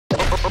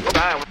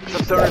Hi,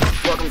 what's up,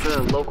 stoners? Welcome to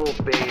the local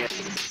band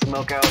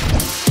Smokeout.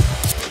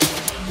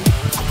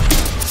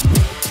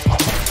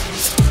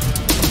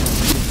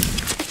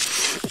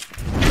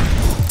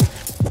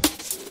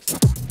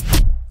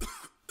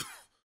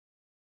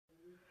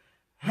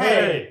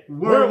 Hey,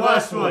 we're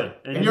Westwood,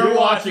 and you're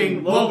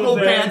watching Local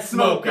Band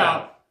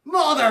Smokeout.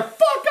 Motherfuckers!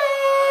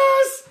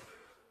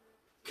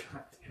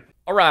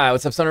 Alright,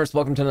 what's up, Stoners?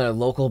 Welcome to another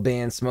Local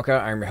Band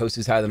Smokeout. I'm your host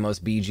who's higher than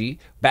most, BG.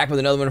 Back with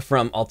another one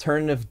from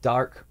alternative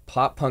dark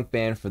pop punk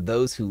band For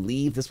Those Who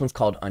Leave. This one's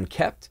called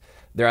Unkept.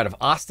 They're out of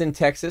Austin,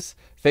 Texas.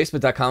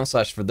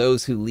 Facebook.com/For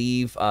Those Who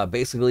Leave.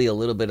 Basically a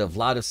little bit of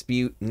Loud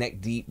Dispute, Neck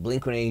Deep,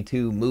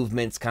 Blink-182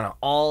 movements, kind of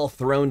all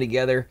thrown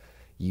together.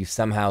 You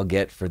somehow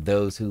get For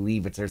Those Who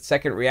Leave. It's their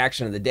second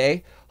reaction of the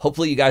day.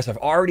 Hopefully you guys have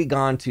already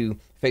gone to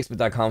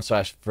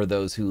Facebook.com/For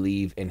Those Who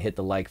Leave and hit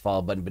the like,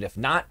 follow button. But if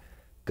not,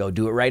 go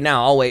do it right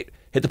now. I'll wait.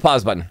 Hit the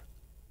pause button.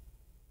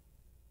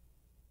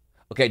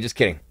 Okay, just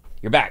kidding.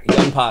 You're back. You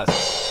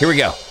unpause. Here we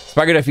go.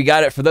 Spark it if you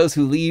got it. For Those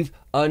Who Leave,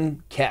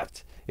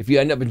 Unkept. If you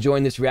end up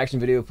enjoying this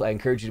reaction video, I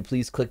encourage you to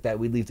please click that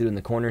we'd leave through in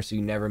the corner so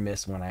you never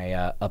miss when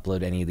I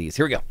upload any of these.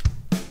 Here we go.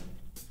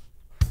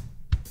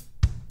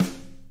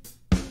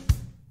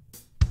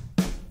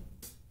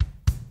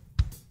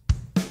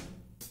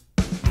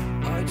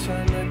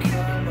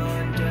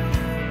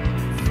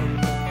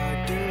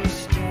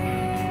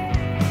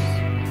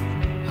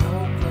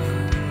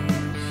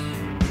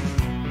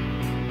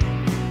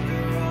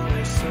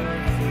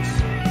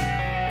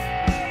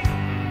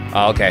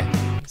 Oh, okay.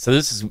 So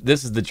this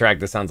is the track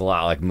that sounds a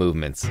lot like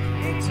Movements.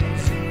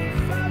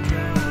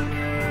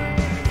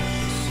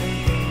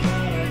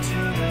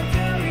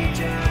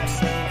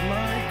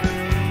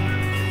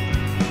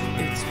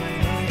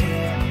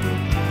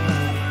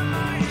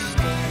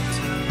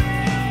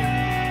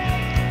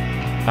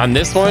 On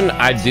this one,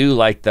 I do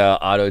like the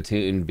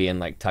auto-tune being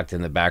like tucked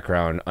in the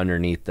background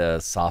underneath the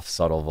soft,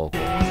 subtle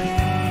vocal.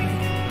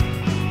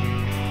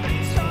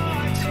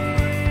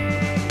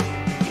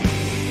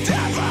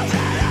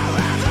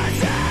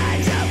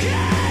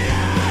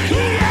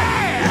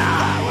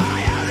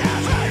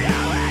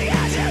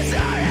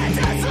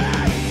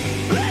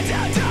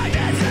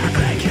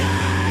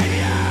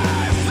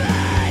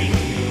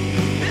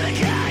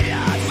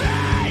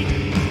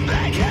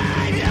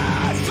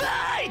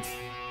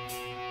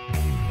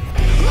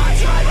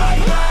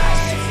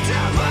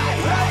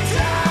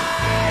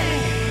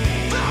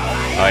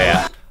 Oh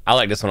yeah, I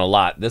like this one a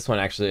lot. This one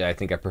actually I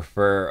think I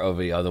prefer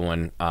over the other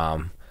one.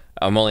 I'm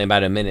only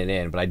about a minute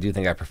in, but I do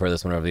think I prefer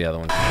this one over the other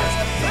one.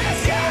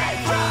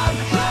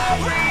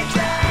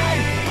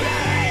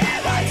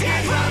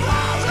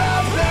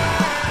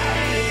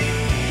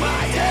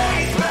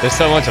 There's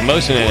so much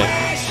emotion in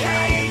it.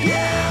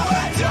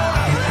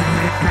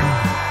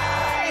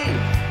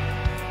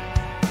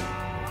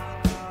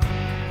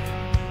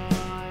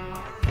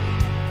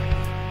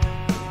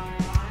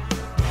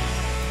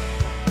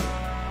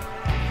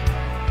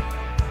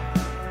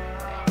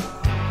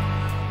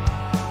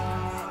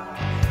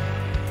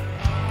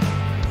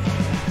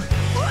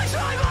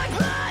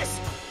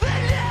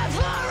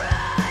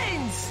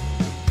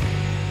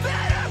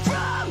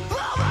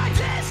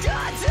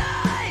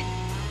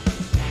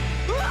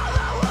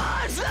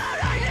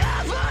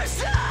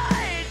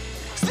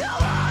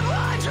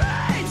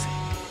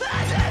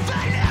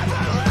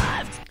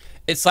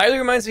 It slightly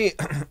reminds me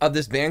of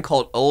this band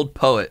called Old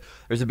Poet.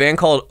 There's a band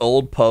called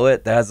Old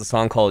Poet that has a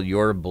song called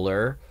Your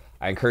Blur.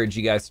 I encourage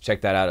you guys to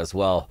check that out as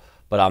well.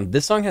 But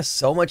this song has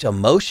so much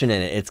emotion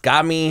in it. It's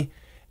got me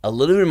a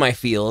little bit in my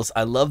feels.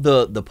 I love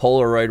the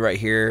Polaroid right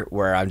here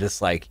where I'm just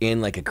like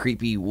in like a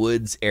creepy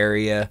woods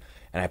area.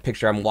 And I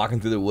picture I'm walking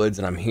through the woods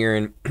and I'm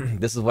hearing,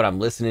 this is what I'm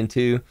listening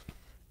to.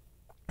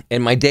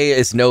 And my day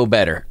is no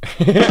better.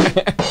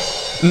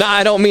 Nah,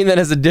 I don't mean that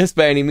as a diss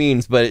by any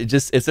means, but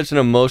it's such an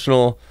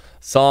emotional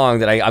song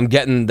that I'm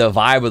getting the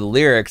vibe of the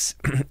lyrics,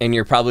 and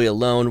you're probably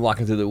alone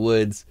walking through the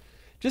woods,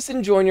 just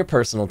enjoying your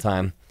personal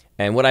time.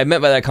 And what I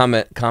meant by that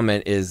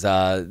comment is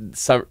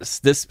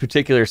this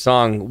particular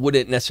song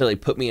wouldn't necessarily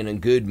put me in a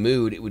good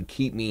mood. It would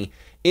keep me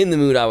in the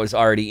mood I was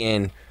already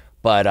in,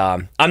 but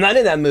I'm not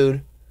in that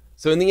mood.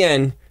 So in the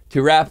end,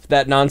 to wrap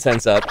that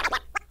nonsense up,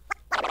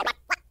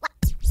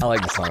 I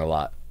like the song a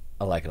lot.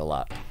 I like it a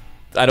lot.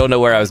 I don't know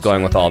where I was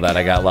going with all that.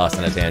 I got lost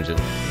in a tangent.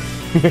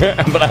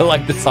 But I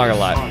like this song a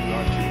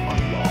lot.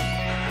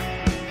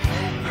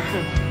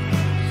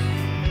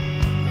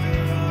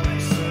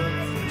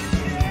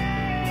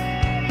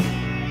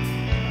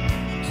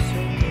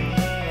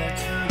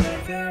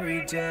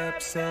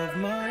 Depths of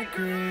my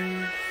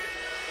grief.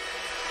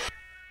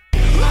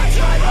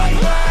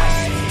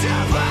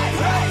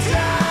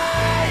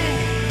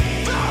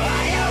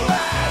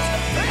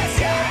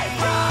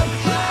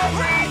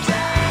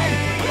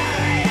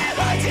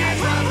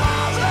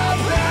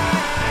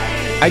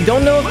 I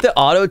don't know if the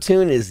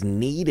auto-tune is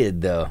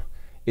needed though.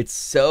 It's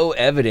so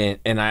evident,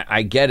 and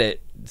I get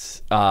it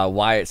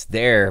why it's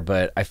there,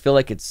 but I feel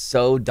like it's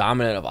so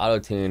dominant of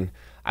auto-tune.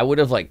 I would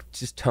have like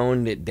just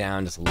toned it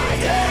down just a little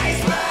bit.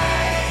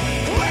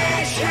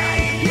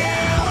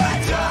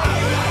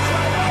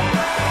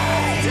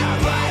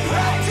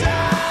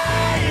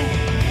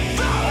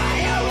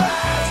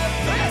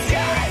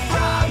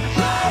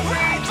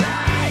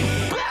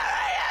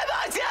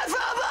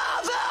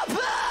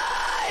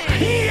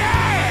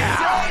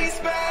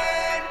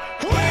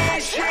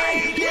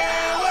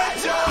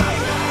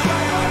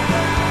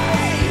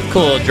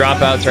 Cool little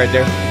dropouts right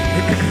there.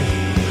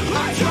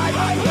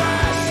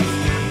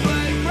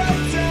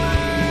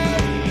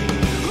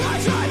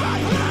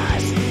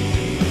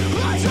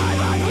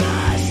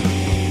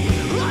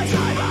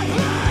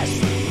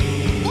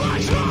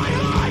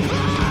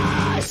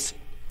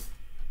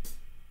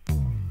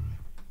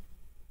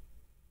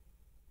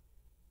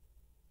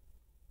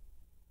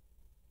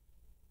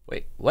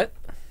 Wait, what?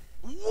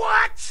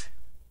 What?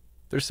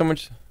 There's so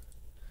much.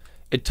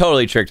 It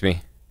totally tricked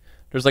me.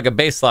 There's like a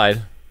bass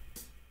slide.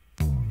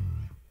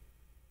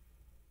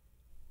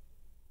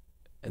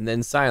 And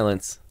then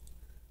silence.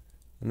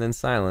 And then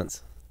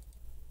silence.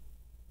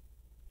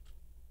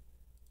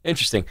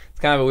 Interesting.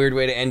 It's kind of a weird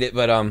way to end it,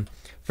 but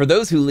for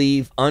those who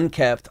leave,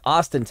 Unkept,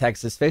 Austin,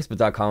 Texas,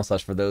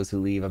 Facebook.com/for those who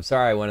leave. I'm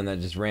sorry I went on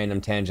that just random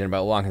tangent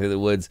about walking through the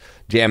woods,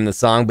 jamming the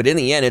song, but in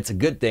the end, it's a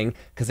good thing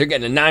because they're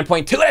getting a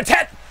 9.2 out of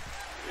 10.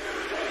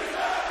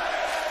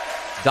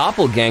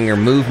 Doppelganger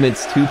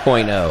Movements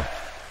 2.0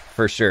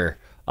 for sure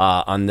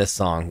on this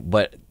song,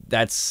 but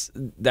that's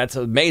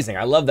amazing.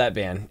 I love that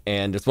band,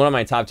 and it's one of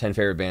my top 10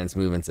 favorite bands.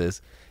 Movements is,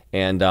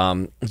 and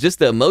just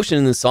the emotion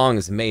in the song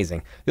is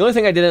amazing. The only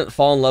thing I didn't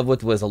fall in love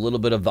with was a little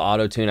bit of the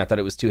auto tune. I thought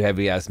it was too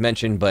heavy, as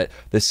mentioned, but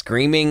the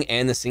screaming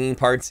and the singing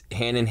parts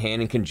hand in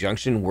hand in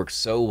conjunction work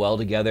so well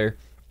together.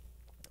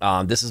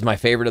 This is my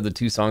favorite of the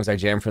two songs I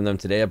jammed from them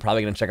today. I'm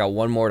probably gonna check out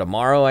one more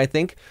tomorrow, I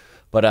think.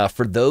 But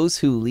for those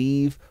who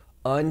leave,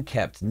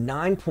 Unkept,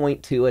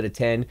 9.2 out of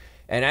 10.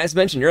 And as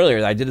mentioned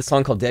earlier, I did a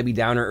song called Debbie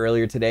Downer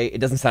earlier today. It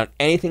doesn't sound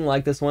anything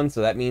like this one,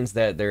 so that means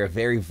that they're a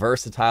very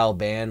versatile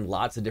band,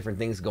 lots of different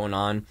things going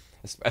on,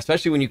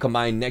 especially when you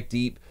combine Neck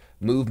Deep,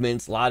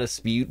 Movements, a lot of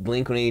Spute,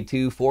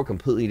 Blink-182, 4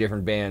 completely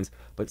different bands,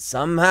 but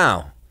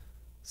somehow,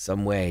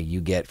 some way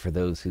you get For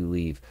Those Who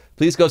Leave.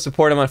 Please go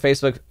support them on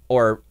Facebook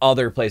or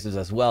other places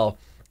as well,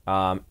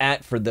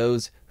 at For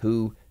Those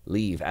Who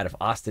Leave, out of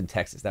Austin,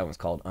 Texas. That one's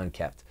called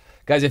Unkept.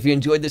 Guys, if you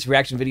enjoyed this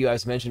reaction video,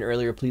 as mentioned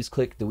earlier, please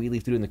click the We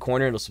Leave Through in the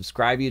corner. It'll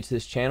subscribe you to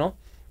this channel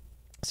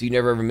so you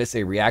never ever miss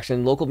a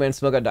reaction.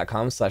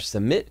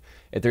 Localbandsmokeout.com/submit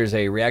if there's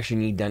a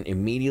reaction you need done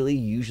immediately,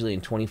 usually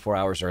in 24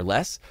 hours or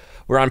less.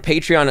 We're on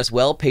Patreon as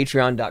well,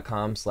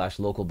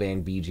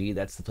 patreon.com/localbandbg.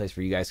 That's the place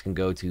where you guys can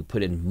go to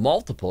put in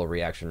multiple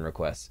reaction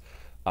requests,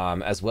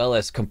 as well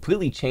as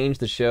completely change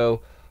the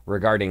show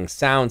regarding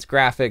sounds,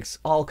 graphics,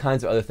 all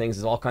kinds of other things.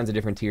 There's all kinds of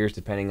different tiers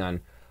depending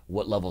on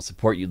what level of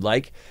support you'd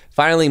like.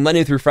 Finally,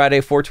 Monday through Friday,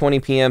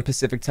 4:20 p.m.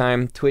 Pacific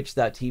time,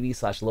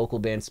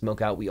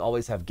 twitch.tv/localbandsmokeout. We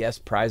always have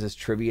guest prizes,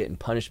 trivia, and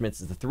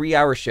punishments. It's a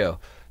 3-hour show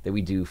that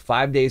we do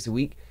 5 days a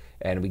week,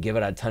 and we give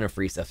out a ton of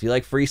free stuff. If you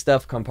like free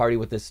stuff, come party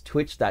with us,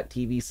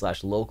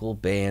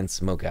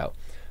 twitch.tv/localbandsmokeout.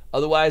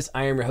 Otherwise,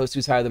 I am your host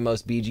who's higher than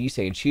most, BG,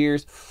 saying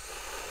cheers,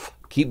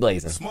 keep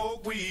blazing.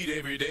 Smoke weed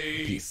every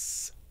day. Peace.